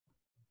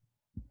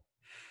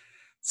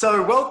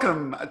So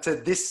welcome to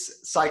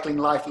this Cycling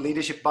Life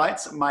Leadership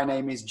Bytes. My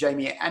name is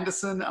Jamie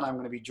Anderson and I'm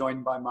going to be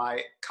joined by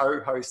my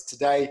co-host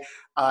today,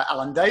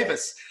 Alan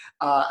Davis.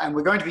 And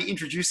we're going to be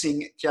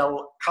introducing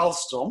Kjell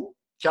Carlström.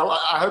 Kjell,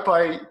 I hope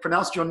I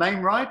pronounced your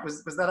name right.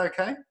 Was that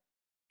okay?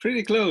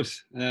 Pretty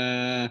close.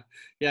 If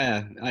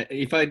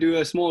I do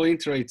a small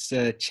intro, it's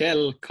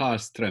Kjell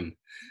Carlström.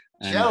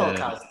 Kjell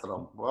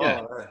Carlström. Wow.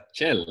 Yeah,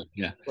 Kjell.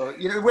 Yeah. Well,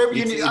 you know,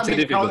 it's a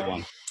difficult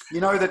one. You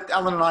know that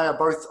Alan and I are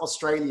both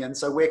Australian,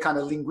 so we're kind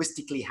of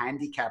linguistically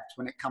handicapped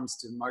when it comes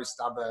to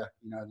most other,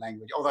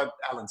 language. Although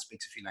Alan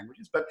speaks a few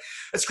languages, but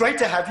it's great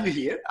to have you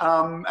here.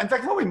 In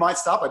fact, what we might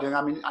start by doing,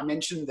 I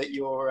mentioned that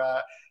you're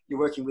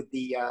working with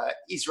the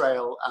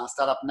Israel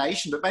Startup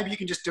Nation, but maybe you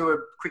can just do a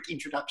quick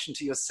introduction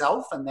to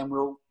yourself, and then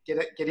we'll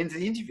get into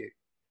the interview.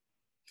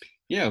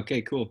 Yeah.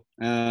 Okay. Cool.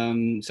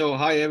 So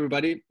hi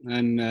everybody.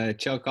 I'm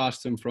Kjell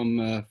Carlström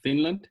from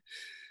Finland.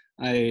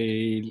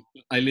 I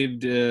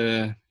lived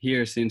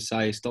here since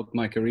I stopped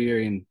my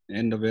career in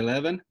end of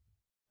 11,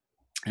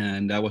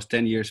 and I was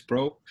 10 years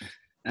pro.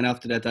 And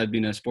after that, I've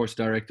been a sports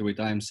director with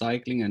IAM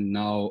Cycling, and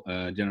now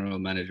general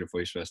manager for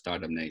Israel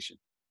Startup Nation.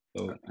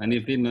 So, and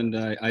in Finland,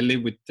 I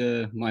live with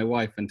my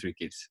wife and 3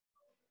 kids.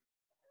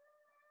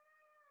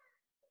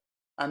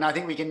 And I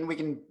think we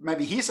can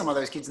maybe hear some of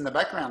those kids in the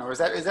background, or is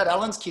that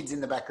Alan's kids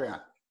in the background?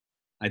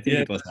 I think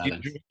it was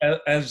Alan.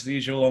 As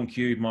usual on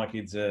cue, my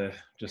kids are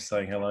just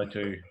saying hello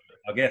to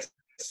our guests.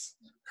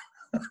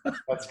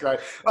 That's great.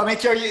 I mean,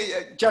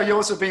 Joe, you're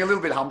also being a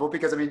little bit humble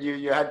because,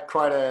 you had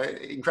quite an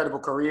incredible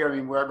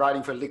career. We're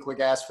riding for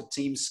Liquigas, for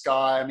Team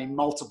Sky.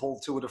 Multiple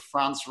Tour de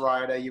France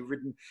rider. You've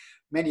ridden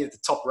many of the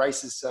top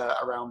races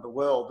around the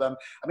world.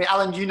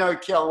 Alan, you know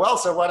Kjell well,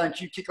 so why don't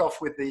you kick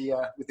off with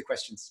the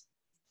questions?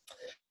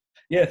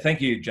 Yeah, thank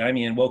you,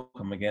 Jamie, and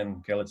welcome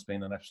again, Kjell. It's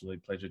been an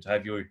absolute pleasure to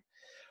have you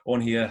on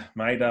here,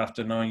 mate,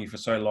 after knowing you for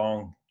so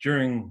long,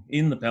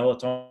 in the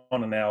peloton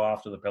and now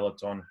after the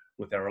peloton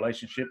with our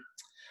relationship.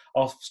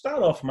 I'll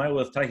start off, mate,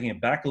 with taking it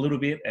back a little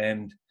bit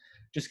and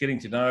just getting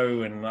to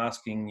know and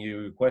asking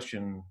you a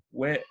question.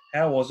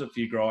 How was it for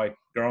you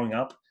growing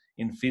up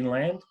in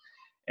Finland,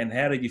 and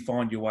how did you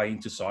find your way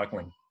into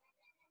cycling?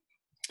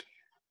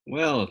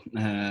 Well,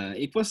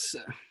 it was...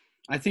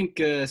 I think,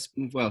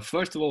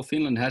 first of all,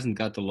 Finland hasn't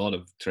got a lot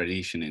of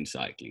tradition in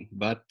cycling,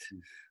 but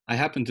I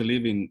happen to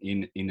live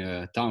in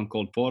a town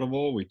called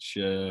Porvoo, which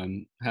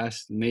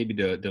has maybe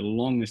the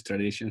longest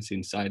traditions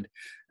inside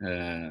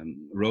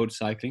road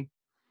cycling.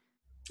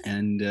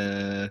 And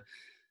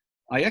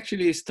I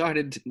actually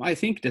started, I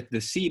think that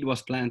the seed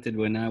was planted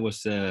when I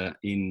was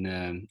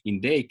in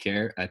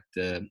daycare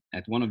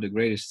at one of the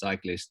greatest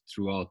cyclists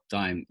throughout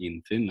time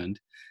in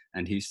Finland,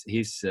 and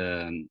his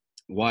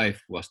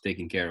wife was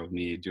taking care of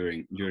me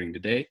during the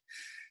day.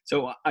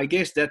 So I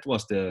guess that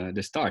was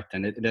the start,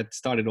 and that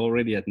started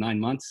already at 9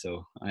 months.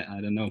 So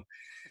I don't know,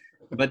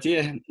 but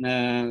yeah,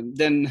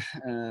 then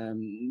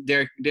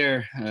their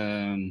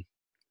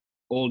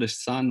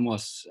oldest son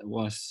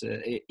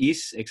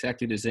is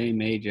exactly the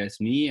same age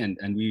as me,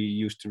 and we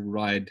used to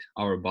ride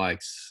our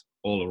bikes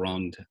all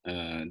around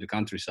the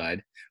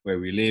countryside where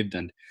we lived,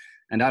 and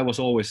I was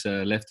always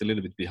left a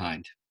little bit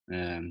behind.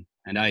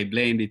 And I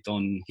blamed it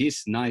on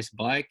his nice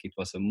bike. It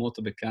was a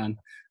Motobekan,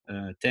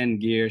 10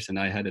 gears, and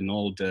I had an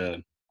old,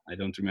 I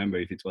don't remember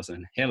if it was a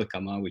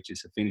Helkama, which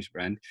is a Finnish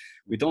brand,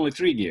 with only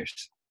 3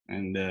 gears.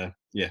 And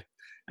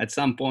at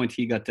some point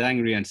he got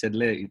angry and said,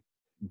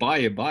 buy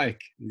a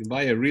bike,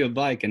 buy a real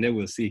bike, and then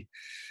we'll see.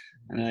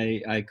 And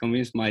I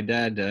convinced my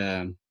dad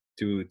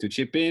to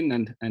chip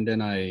in, and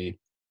then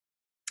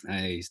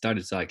I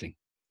started cycling.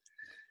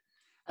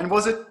 And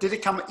did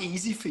it come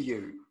easy for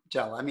you,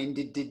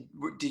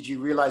 Kjell? Did you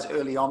realize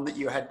early on that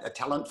you had a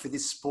talent for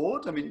this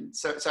sport?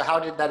 So how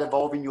did that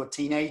evolve in your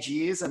teenage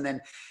years? And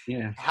then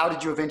how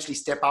did you eventually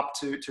step up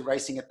to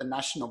racing at the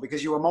national?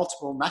 Because you were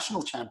multiple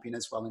national champion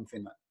as well in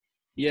Finland.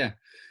 Yeah.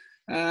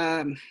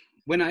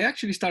 When I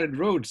actually started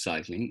road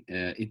cycling,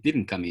 it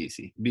didn't come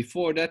easy.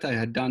 Before that, I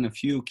had done a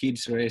few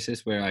kids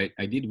races where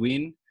I did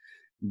win.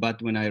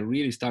 But when I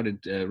really started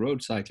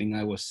road cycling,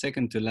 I was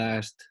second to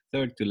last,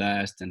 third to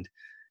last, and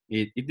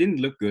it didn't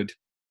look good.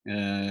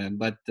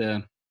 But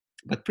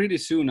pretty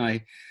soon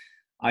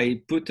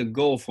I put a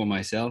goal for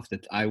myself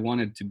that I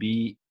wanted to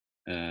be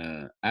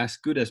as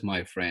good as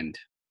my friend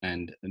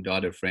and the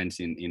other friends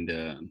in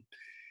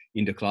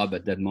the club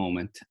at that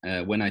moment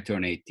when I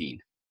turned 18.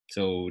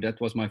 So that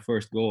was my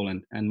first goal,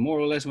 and more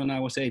or less when I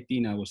was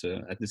 18, I was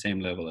at the same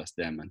level as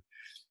them and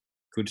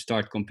could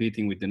start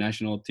competing with the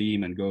national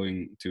team and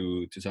going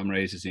to some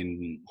races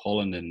in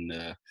Holland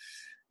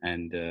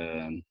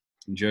and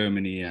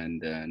Germany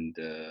and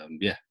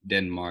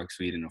Denmark,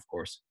 Sweden, of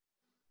course.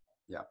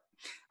 Yeah.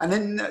 And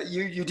then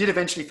you did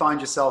eventually find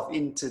yourself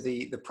into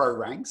the pro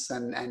ranks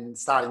and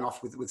starting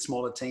off with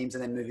smaller teams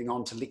and then moving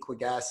on to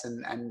Liquigas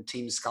and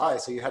Team Sky.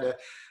 So you had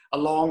a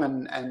long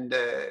and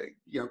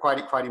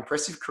quite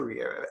impressive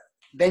career.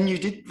 Then you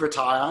did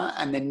retire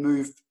and then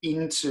move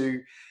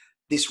into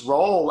this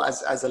role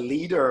as a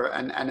leader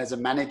and as a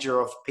manager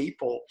of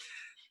people.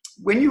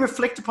 when you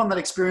reflect upon that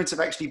experience of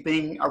actually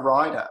being a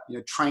rider, you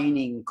know,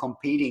 training,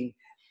 competing,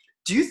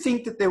 do you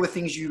think that there were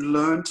things you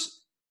learned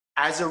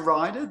as a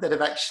rider that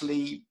have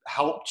actually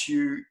helped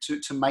you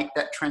to make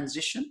that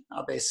transition?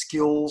 Are there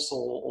skills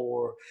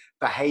or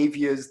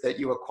behaviors that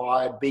you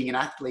acquired being an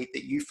athlete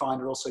that you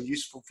find are also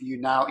useful for you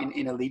now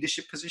in a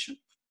leadership position?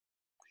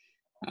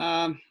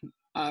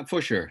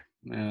 For sure.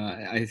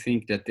 I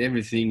think that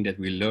everything that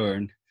we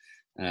learn,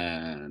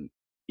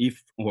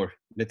 or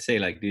let's say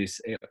like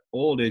this,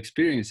 all the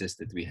experiences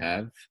that we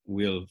have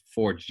will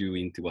forge you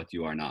into what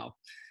you are now.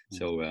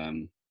 So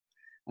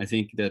I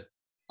think that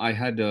I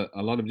had a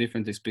lot of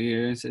different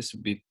experiences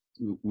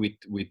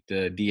with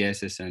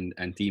DSs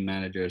and team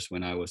managers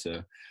when I was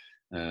a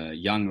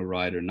younger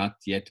rider, not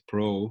yet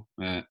pro,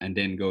 and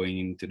then going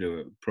into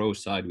the pro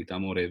side with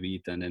Amore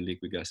Vita and then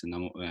Liquigas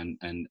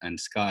and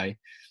Sky.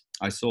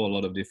 I saw a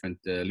lot of different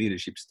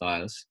leadership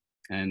styles,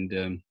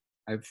 and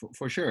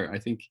for sure, I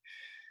think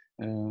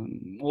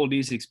all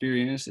these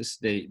experiences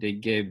they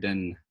gave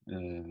then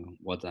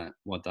what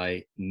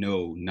I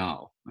know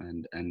now,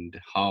 and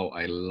how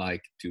I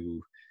like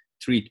to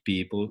treat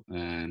people,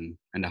 and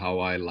how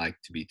I like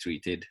to be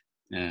treated,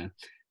 and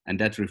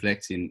that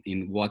reflects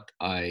in what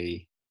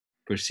I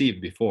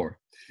perceived before.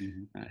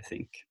 I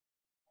think.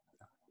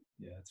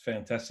 Yeah, it's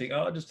fantastic.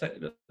 I'll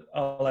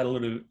add a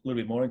little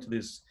bit more into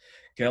this,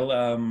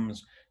 Kjell.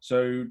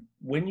 So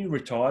when you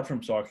retired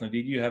from cycling,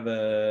 did you have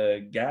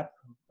a gap,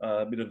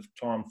 a bit of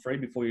time free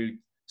before you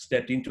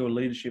stepped into a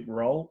leadership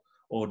role,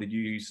 or did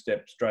you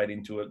step straight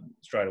into it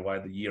straight away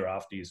the year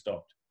after you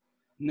stopped?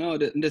 No,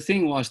 the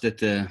thing was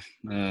that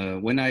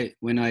when I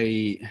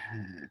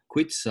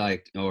quit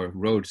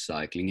road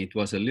cycling, it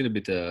was a little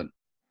bit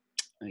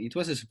it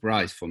was a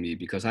surprise for me,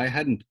 because I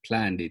hadn't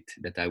planned it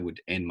that I would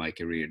end my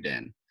career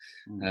then.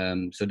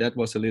 So that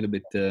was a little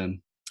bit,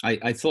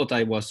 I thought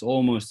I was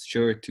almost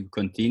sure to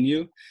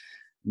continue,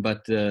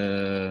 but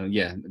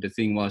the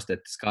thing was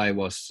that Sky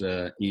was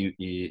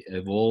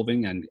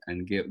evolving and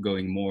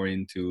going more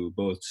into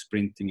both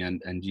sprinting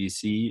and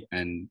GC,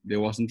 and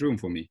there wasn't room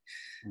for me.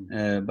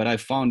 But I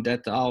found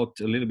that out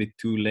a little bit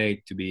too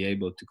late to be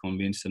able to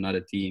convince another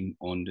team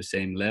on the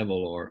same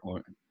level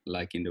or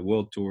like in the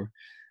World Tour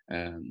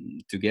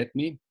to get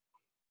me.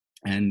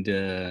 And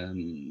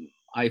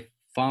I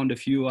found a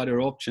few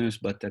other options,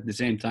 but at the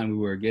same time we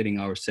were getting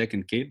our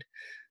second kid.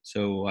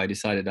 So I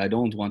decided I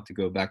don't want to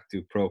go back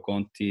to Pro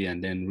Conti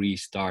and then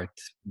restart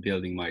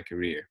building my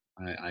career.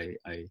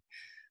 I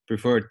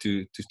preferred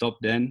to stop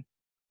then.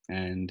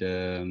 And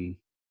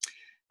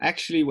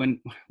actually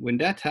when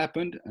that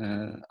happened,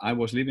 I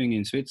was living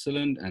in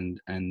Switzerland,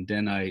 and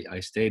then I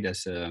stayed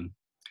as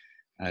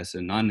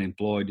an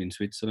unemployed in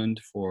Switzerland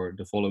for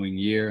the following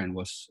year, and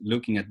was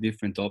looking at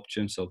different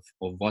options of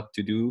what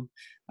to do.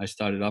 I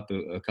started up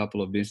a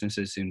couple of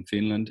businesses in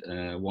Finland.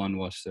 One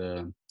was,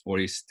 or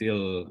is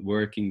still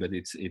working, but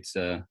it's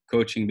a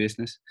coaching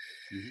business.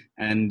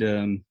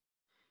 Then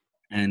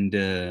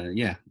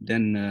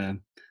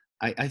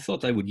I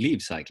thought I would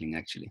leave cycling,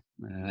 actually.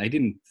 I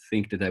didn't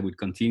think that I would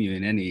continue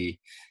in any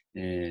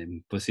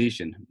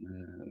position.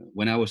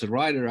 When I was a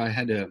rider, I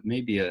had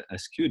maybe a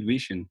skewed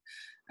vision,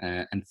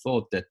 and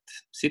thought that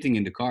sitting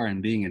in the car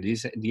and being a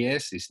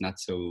DS is not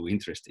so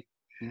interesting.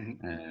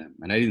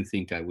 And I didn't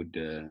think I would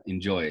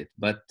enjoy it.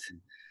 But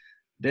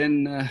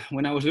then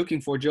when I was looking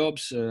for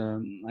jobs,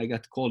 I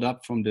got called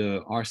up from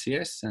the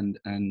RCS, and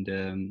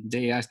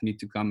they asked me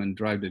to come and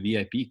drive the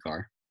VIP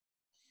car.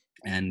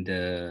 And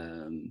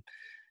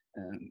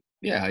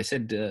I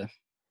said,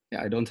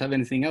 I don't have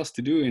anything else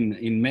to do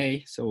in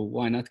May, so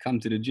why not come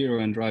to the Giro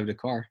and drive the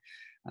car?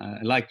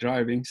 I like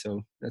driving,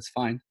 so that's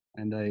fine.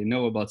 And I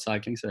know about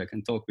cycling, so I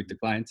can talk with the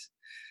clients.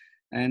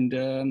 And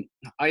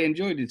I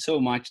enjoyed it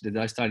so much that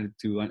I started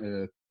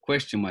to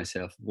question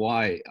myself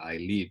why I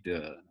leave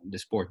the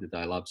sport that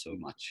I love so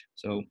much.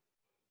 So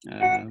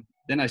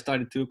then I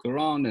started to look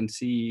around and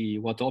see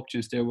what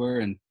options there were,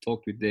 and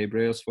talked with Dave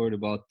Brailsford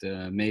about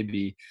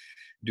maybe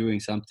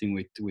doing something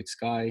with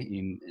Sky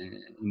in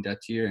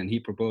that year. And he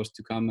proposed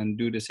to come and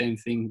do the same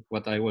thing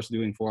what I was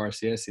doing for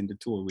RCS in the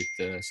tour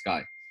with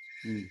Sky.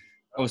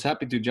 I was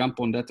happy to jump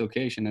on that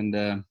occasion,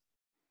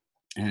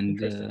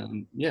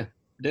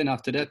 then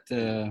after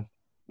that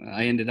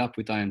I ended up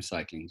with IAM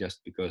Cycling,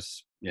 just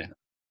because I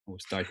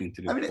was starting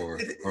to look for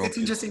it's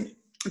interesting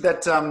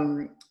that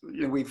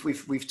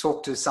we've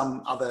talked to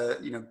some other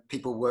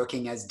people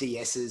working as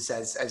DSs,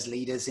 as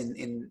leaders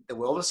in the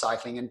world of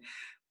cycling, and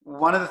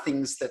one of the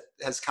things that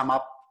has come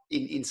up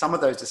in some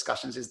of those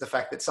discussions is the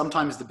fact that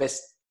sometimes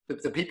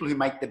the people who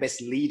make the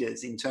best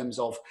leaders in terms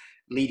of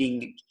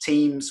leading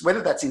teams,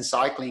 whether that's in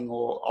cycling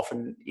or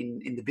often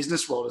in the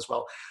business world as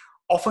well,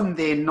 often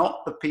they're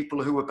not the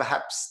people who are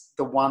perhaps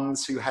the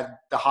ones who had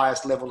the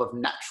highest level of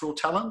natural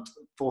talent,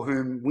 for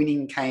whom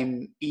winning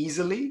came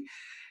easily.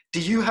 Do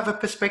you have a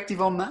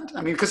perspective on that?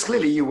 I mean, because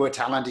clearly you were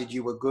talented,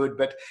 you were good,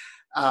 but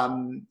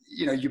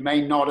you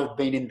may not have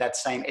been in that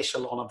same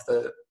echelon of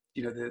the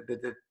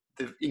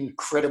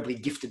incredibly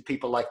gifted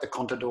people like the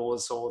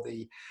Contadors or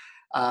the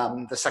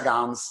the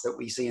Sagans that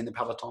we see in the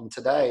peloton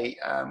today.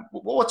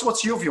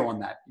 What's your view on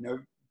that? You know,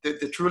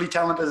 the truly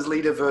talented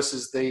leader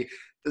versus the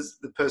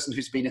person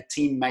who's been a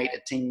teammate,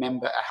 a team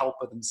member, a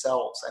helper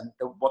themselves, and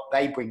what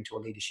they bring to a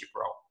leadership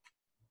role.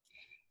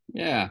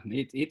 Yeah,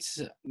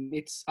 it's.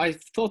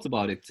 I've thought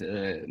about it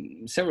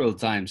several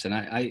times, and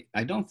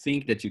I don't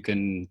think that you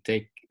can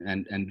take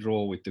and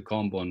draw with the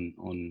combo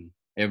on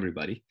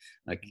everybody.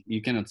 Like,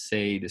 you cannot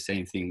say the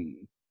same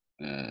thing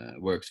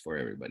works for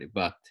everybody,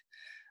 but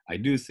I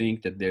do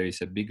think that there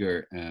is a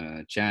bigger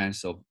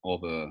chance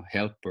of a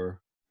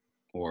helper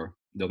or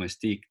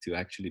domestique to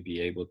actually be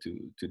able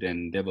to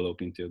then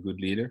develop into a good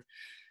leader,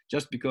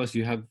 just because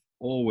you have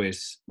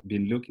always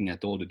been looking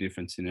at all the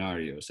different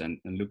scenarios and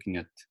looking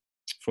at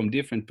from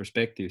different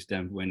perspectives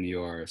than when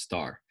you are a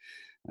star.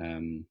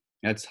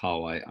 That's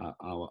how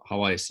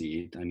I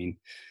see it. I mean,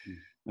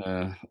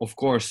 of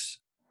course,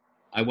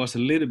 I was a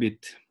little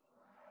bit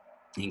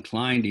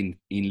inclined in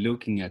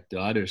looking at the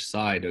other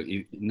side,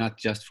 not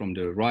just from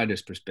the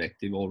rider's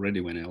perspective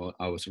already when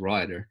I was a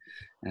rider,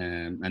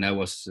 and I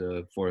was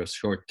for a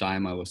short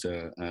time I was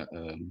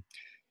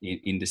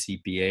in the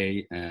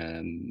CPA,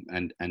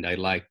 and I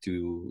like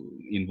to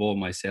involve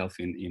myself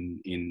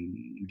in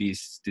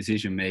these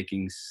decision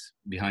makings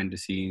behind the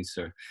scenes,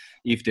 or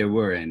if there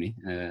were any,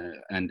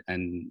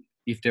 and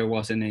if there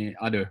was any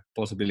other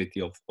possibility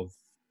of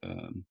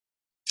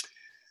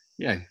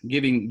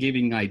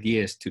giving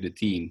ideas to the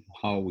team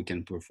how we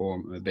can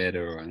perform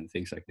better and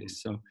things like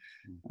this. So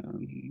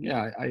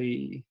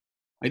I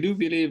do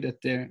believe that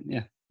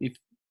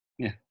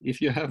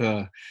if you have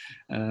a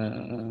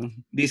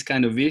this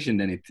kind of vision,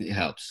 then it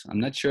helps. I'm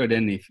not sure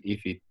then if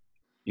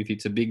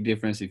it's a big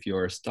difference if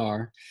you're a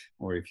star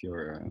or if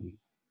you're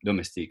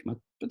domestique, but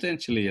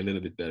potentially a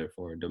little bit better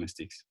for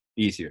domestiques,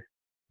 easier.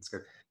 That's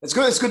good. It's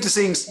good. It's good to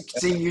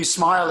seeing you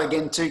smile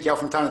again too, Kjell,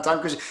 from time to time,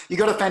 because you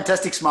got a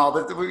fantastic smile.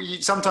 But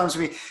sometimes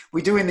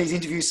we do in these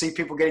interviews see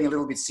people getting a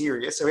little bit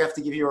serious, so we have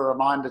to give you a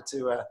reminder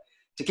to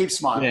keep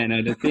smiling. Yeah,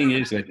 no. The thing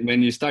is that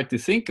when you start to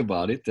think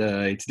about it,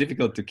 it's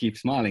difficult to keep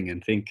smiling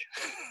and think.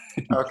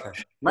 Okay,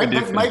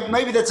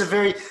 maybe that's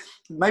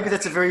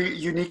a very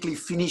uniquely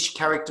Finnish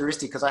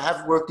characteristic, because I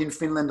have worked in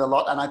Finland a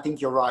lot, and I think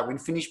you're right. When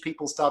Finnish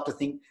people start to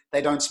think,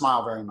 they don't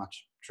smile very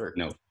much. True.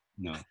 No.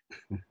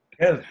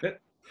 Yeah.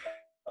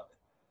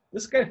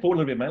 Let's go forward a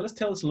little bit, mate. Let's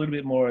tell us a little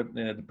bit more at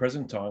the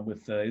present time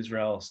with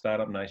Israel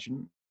Startup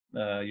Nation.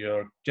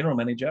 You're general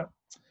manager.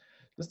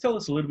 Let's tell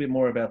us a little bit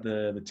more about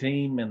the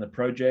team and the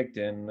project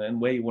and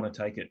where you want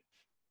to take it.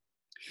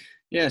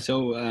 Yeah,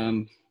 so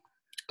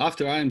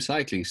after IAM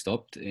Cycling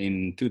stopped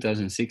in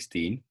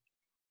 2016,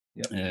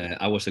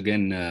 I was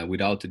again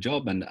without a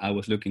job, and I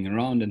was looking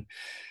around,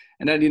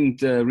 and I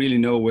didn't really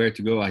know where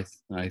to go. I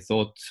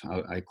thought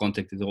I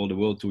contacted all the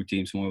World Tour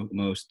teams,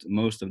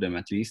 most of them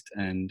at least,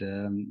 and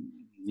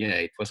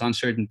it was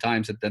uncertain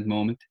times at that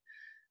moment.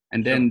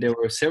 And then there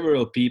were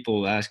several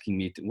people asking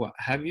me,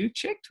 have you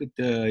checked with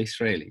the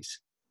Israelis?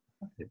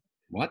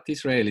 What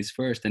Israelis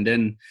first? And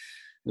then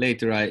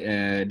later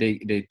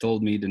they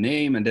told me the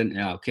name, and then,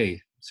 okay,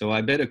 so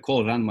I better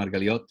call Ran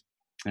Margaliot.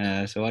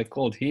 So I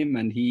called him,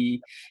 and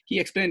he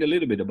explained a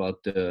little bit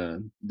about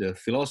the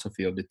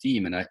philosophy of the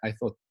team. And I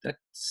thought that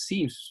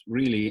seems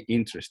really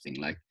interesting.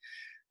 Like,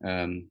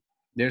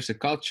 there's a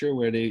culture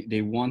where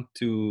they want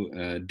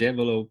to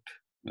develop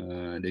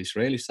the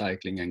Israeli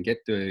cycling and get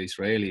the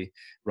Israeli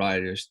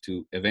riders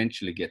to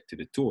eventually get to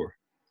the tour.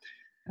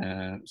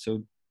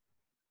 So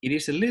it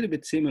is a little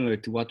bit similar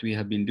to what we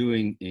have been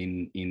doing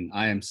in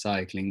IAM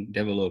Cycling,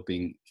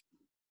 developing,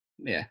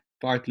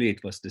 partly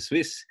it was the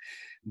Swiss,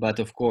 but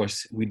of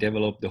course we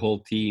developed the whole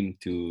team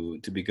to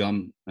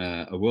become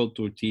a World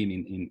Tour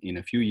team in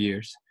a few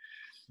years.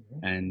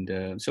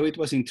 And so it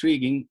was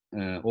intriguing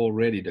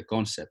already, the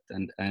concept,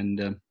 and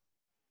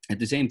at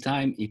the same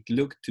time it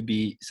looked to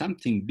be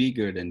something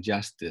bigger than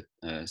just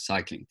a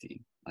cycling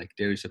team. Like,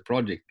 there is a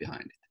project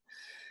behind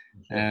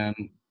it.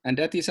 And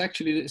that is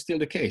actually still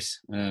the case.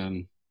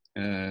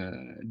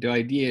 The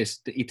idea is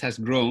that it has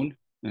grown.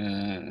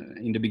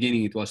 In the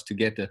beginning it was to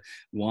get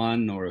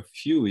one or a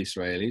few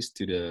Israelis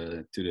to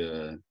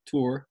the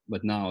tour,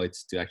 but now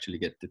it's to actually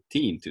get the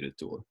team to the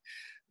tour.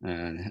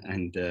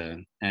 And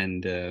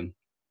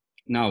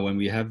now when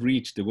we have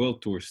reached the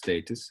World Tour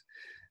status,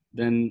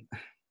 then,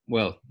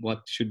 well,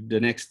 what should the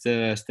next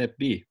step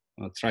be?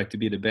 I'll try to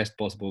be the best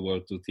possible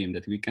World Tour team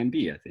that we can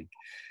be, I think.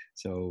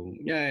 So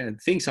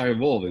things are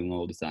evolving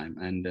all the time,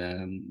 and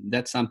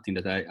that's something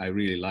that I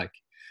really like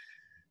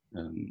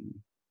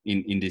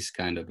in this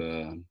kind of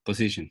a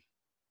position.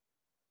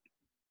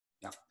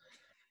 Yeah.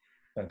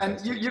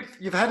 Fantastic. And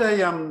you've had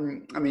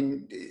I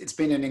mean, it's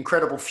been an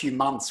incredible few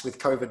months with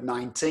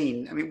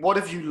COVID-19. I mean, what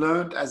have you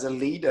learned as a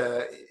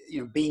leader,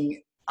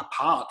 being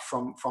apart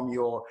from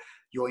your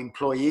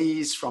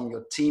employees, from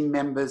your team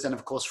members, and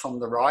of course from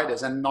the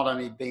riders, and not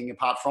only being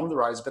apart from the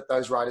riders, but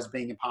those riders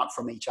being apart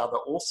from each other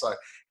also?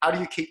 How do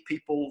you keep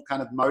people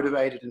kind of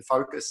motivated and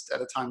focused at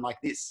a time like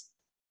this?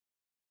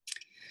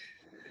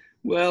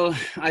 Well,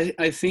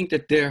 I think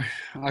that there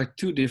are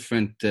two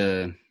different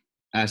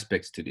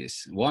aspects to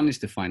this. One is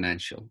the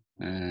financial,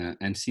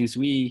 and since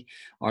we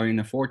are in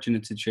a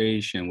fortunate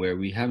situation where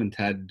we haven't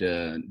had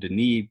the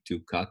need to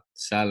cut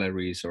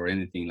salaries or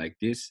anything like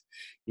this,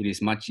 it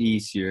is much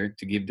easier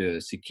to give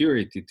the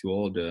security to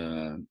all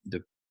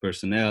the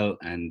personnel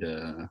and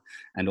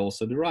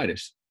also the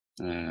riders.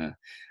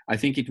 I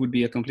think it would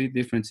be a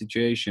completely different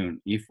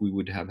situation if we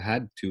would have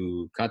had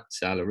to cut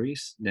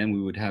salaries. Then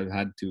we would have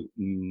had to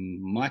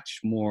much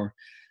more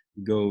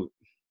go,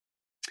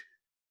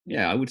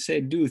 I would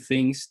say, do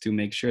things to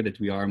make sure that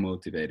we are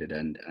motivated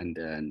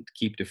and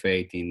keep the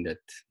faith in that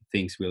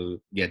things will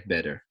get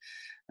better.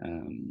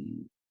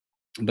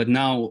 But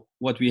now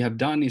what we have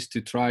done is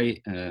to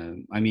try,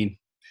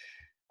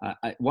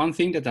 one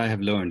thing that I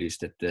have learned is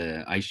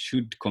that I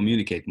should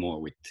communicate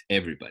more with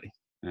everybody.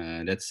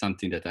 That's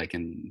something that I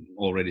can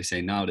already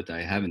say now that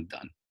I haven't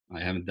done.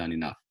 I haven't done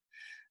enough.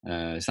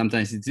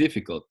 Sometimes it's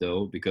difficult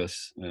though,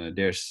 because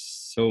there's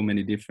so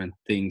many different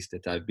things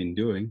that I've been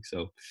doing.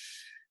 So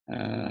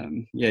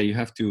you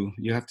have to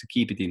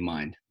keep it in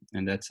mind,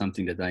 and that's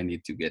something that I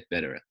need to get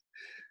better at.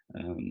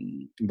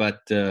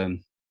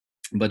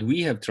 But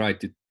we have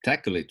tried to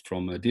tackle it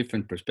from a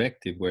different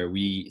perspective, where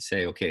we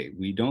say, okay,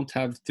 we don't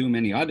have too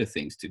many other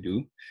things to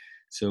do,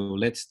 so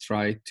let's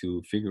try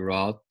to figure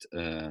out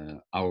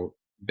our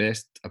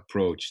best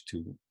approach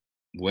to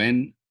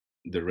when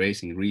the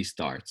racing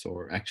restarts,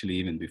 or actually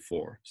even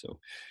before. So,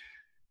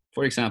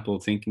 for example,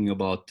 thinking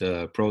about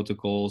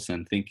protocols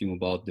and thinking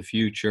about the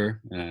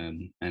future,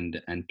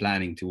 and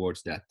planning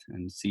towards that,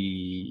 and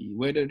see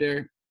whether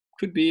there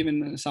could be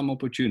even some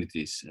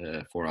opportunities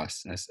for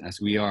us, as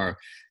we are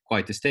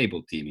quite a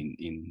stable team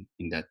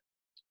in that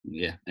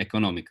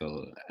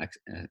economical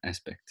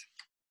aspect.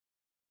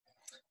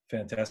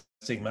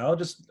 Fantastic, Mel. I'll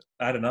just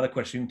add another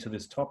question to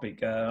this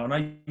topic. I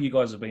know you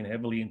guys have been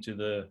heavily into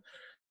the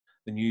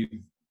new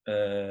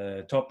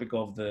topic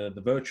of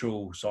the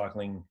virtual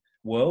cycling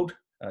world.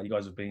 You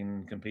guys have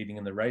been competing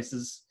in the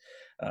races.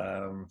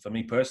 For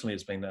me personally,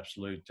 it's been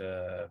absolute,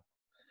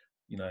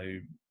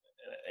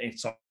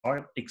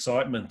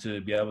 excitement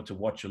to be able to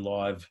watch a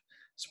live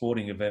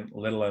sporting event,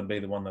 let alone be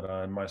the one that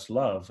I most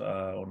love,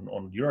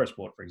 on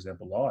Eurosport, for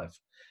example, live.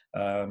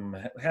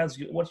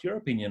 What's your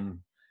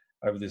opinion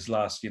over this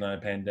last,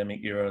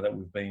 pandemic era that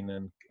we've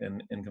been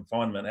in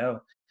confinement?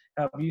 How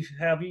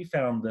have you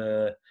found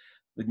the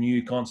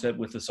new concept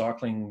with the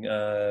cycling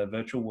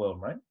virtual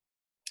world, mate?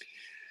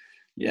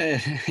 Yeah,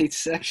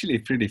 it's actually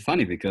pretty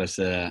funny, because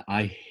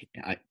I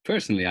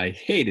personally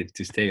hated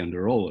to stay on the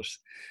rollers,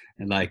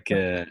 and like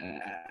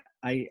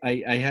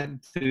I had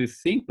to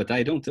think, but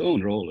I don't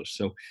own rollers,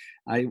 so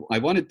I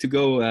wanted to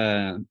go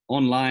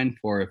online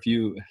for a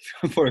few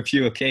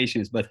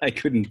occasions, but I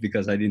couldn't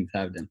because I didn't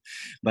have them.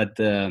 But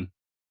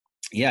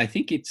I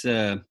think it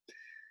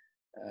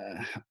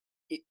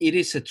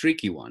is a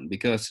tricky one,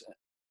 because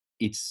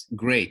it's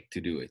great to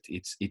do it.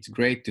 It's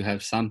great to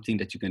have something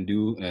that you can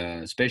do,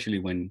 especially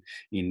when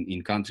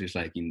in countries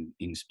like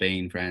in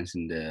Spain, France,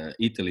 and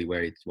Italy,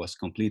 where it was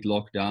complete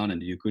lockdown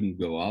and you couldn't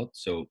go out.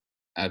 So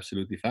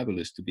absolutely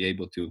fabulous to be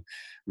able to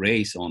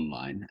race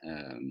online,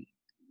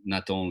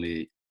 not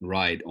only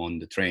ride on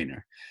the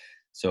trainer.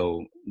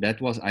 So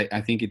that was,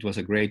 I think it was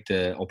a great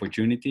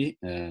opportunity,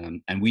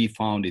 and we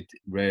found it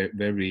very,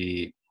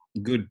 very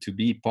good to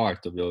be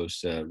part of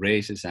those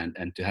races,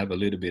 and to have a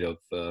little bit of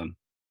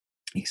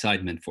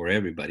excitement for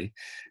everybody,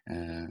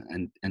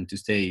 and to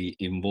stay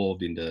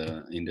involved in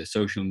the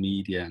social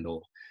media and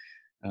all.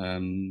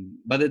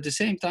 But at the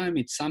same time,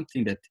 it's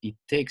something that it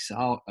takes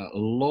out a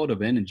lot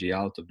of energy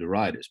out of the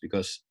riders,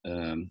 because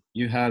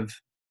you have,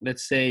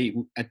 let's say,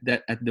 at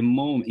the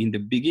moment, in the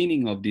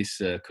beginning of this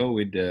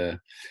COVID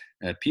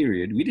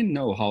period, we didn't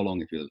know how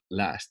long it will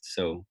last.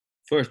 So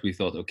first we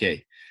thought,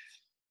 okay,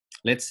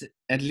 let's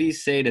at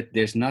least say that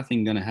there's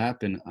nothing going to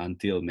happen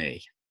until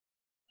May.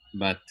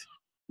 But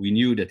we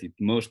knew that it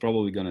most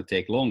probably going to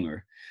take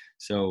longer.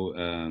 So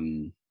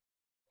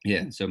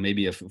so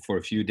maybe for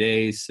a few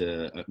days,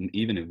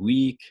 even a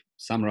week,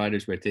 some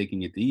riders were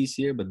taking it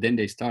easier, but then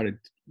they started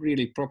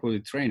really properly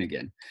train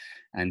again,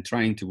 and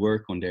trying to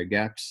work on their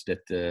gaps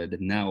that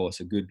now was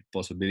a good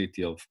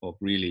possibility of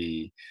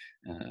really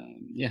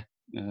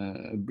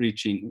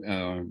bridging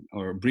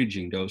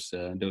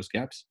those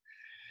gaps.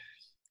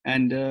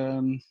 And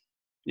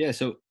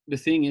so the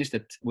thing is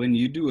that when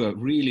you do a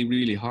really,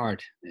 really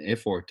hard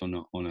effort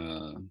on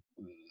a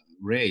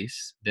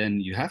race, then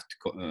you have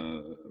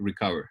to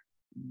recover.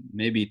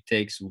 Maybe it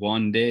takes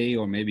 1 day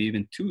or maybe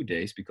even 2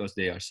 days, because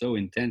they are so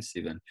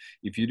intensive. And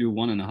if you do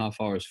 1.5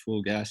 hours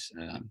full gas,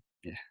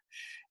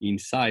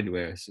 inside,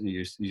 where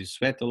you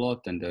sweat a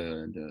lot, and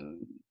the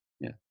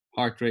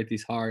heart rate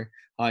is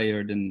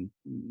higher than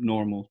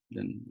normal,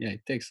 then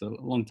it takes a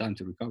long time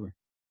to recover.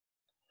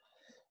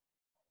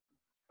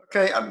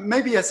 Okay,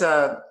 maybe as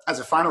a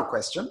final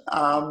question,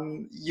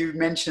 you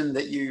mentioned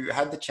that you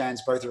had the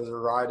chance, both as a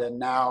rider,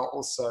 now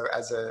also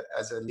as a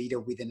leader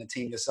within a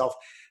team yourself,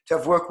 to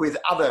have worked with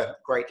other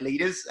great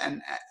leaders.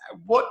 And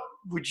what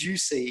would you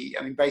see,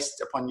 I mean,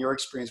 based upon your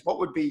experience, what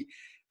would be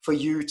for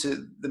you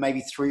to the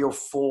maybe 3 or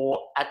 4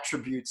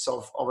 attributes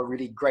of a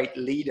really great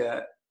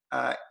leader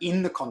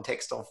in the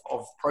context of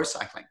pro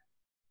cycling?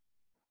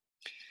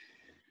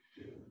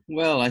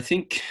 Well, I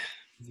think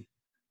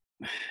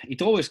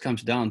it always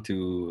comes down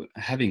to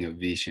having a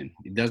vision.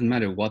 It doesn't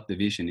matter what the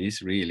vision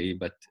is really,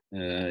 but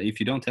if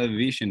you don't have a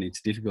vision,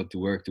 it's difficult to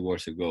work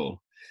towards a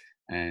goal.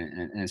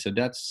 And so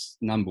that's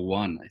number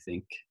one, I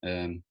think.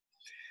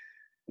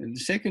 The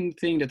second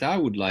thing that I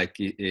would like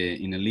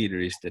in a leader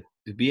is that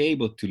to be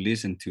able to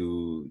listen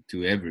to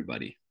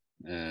everybody.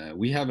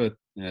 We have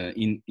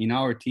in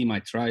our team, I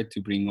try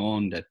to bring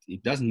on that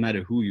it doesn't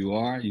matter who you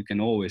are, you can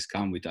always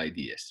come with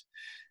ideas.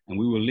 And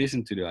we will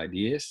listen to the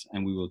ideas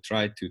and we will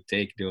try to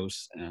take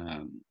those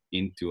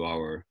into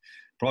our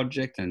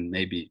project. And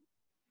maybe,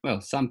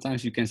 well,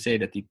 sometimes you can say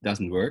that it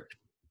doesn't work,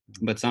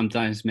 but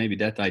sometimes maybe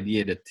that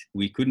idea that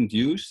we couldn't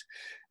use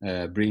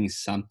brings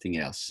something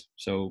else.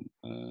 So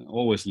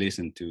always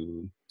listen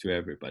to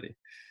everybody.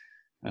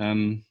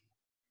 I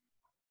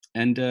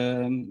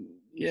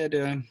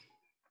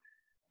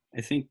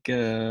think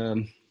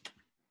the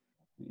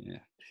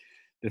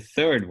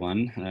third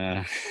one,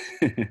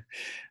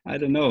 I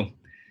don't know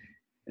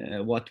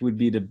what would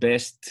be the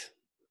best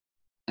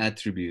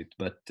attribute,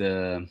 but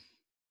I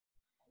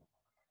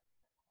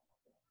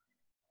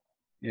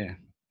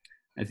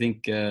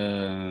think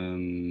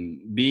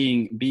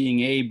being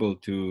able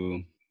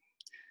to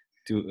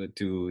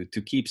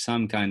keep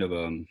some kind of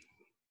a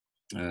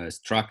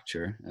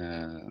structure,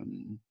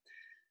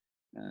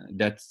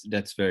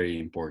 that's very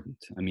important.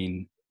 I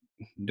mean,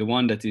 the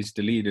one that is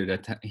the leader,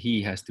 that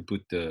he has to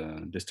put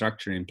the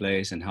structure in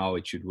place and how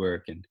it should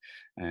work, and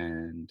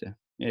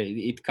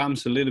it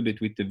comes a little bit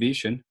with the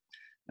vision,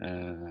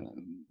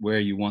 where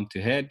you want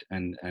to head,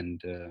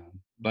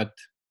 but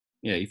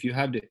if you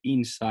have the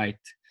insight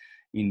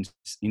in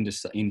the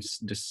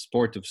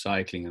sport of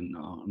cycling and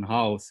on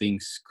how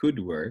things could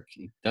work,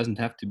 it doesn't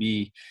have to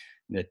be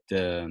that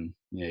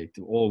it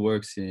all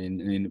works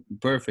in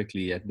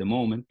perfectly at the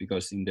moment,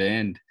 because in the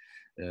end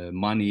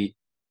money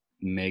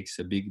makes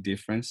a big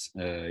difference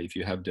if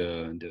you have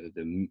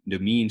the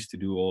means to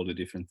do all the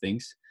different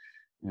things,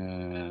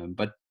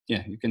 but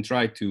you can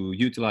try to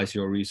utilize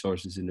your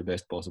resources in the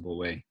best possible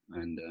way,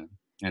 and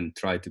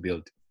try to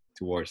build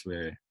towards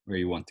where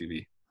you want to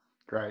be.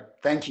 Great,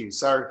 thank you.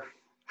 So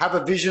have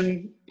a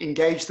vision,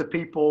 engage the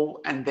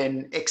people, and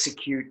then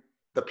execute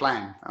the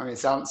plan. I mean, it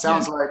sounds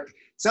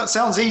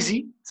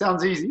easy,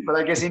 but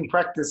I guess in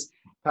practice,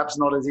 perhaps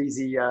not as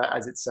easy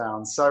as it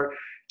sounds. So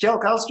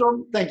Kjell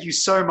Carlström, thank you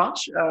so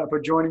much for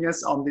joining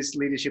us on this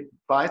Leadership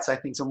Bytes. I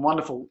think some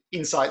wonderful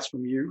insights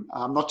from you,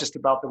 not just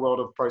about the world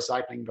of pro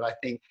cycling, but I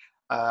think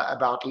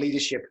about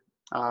leadership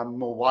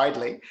more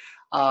widely.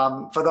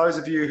 For those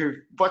of you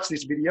who've watched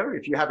this video,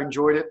 if you have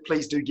enjoyed it,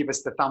 please do give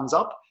us the thumbs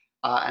up,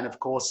 and of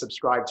course,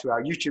 subscribe to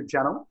our YouTube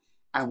channel.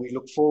 And we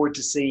look forward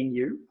to seeing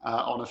you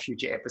on a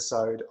future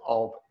episode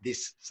of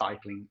This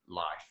Cycling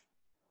Life.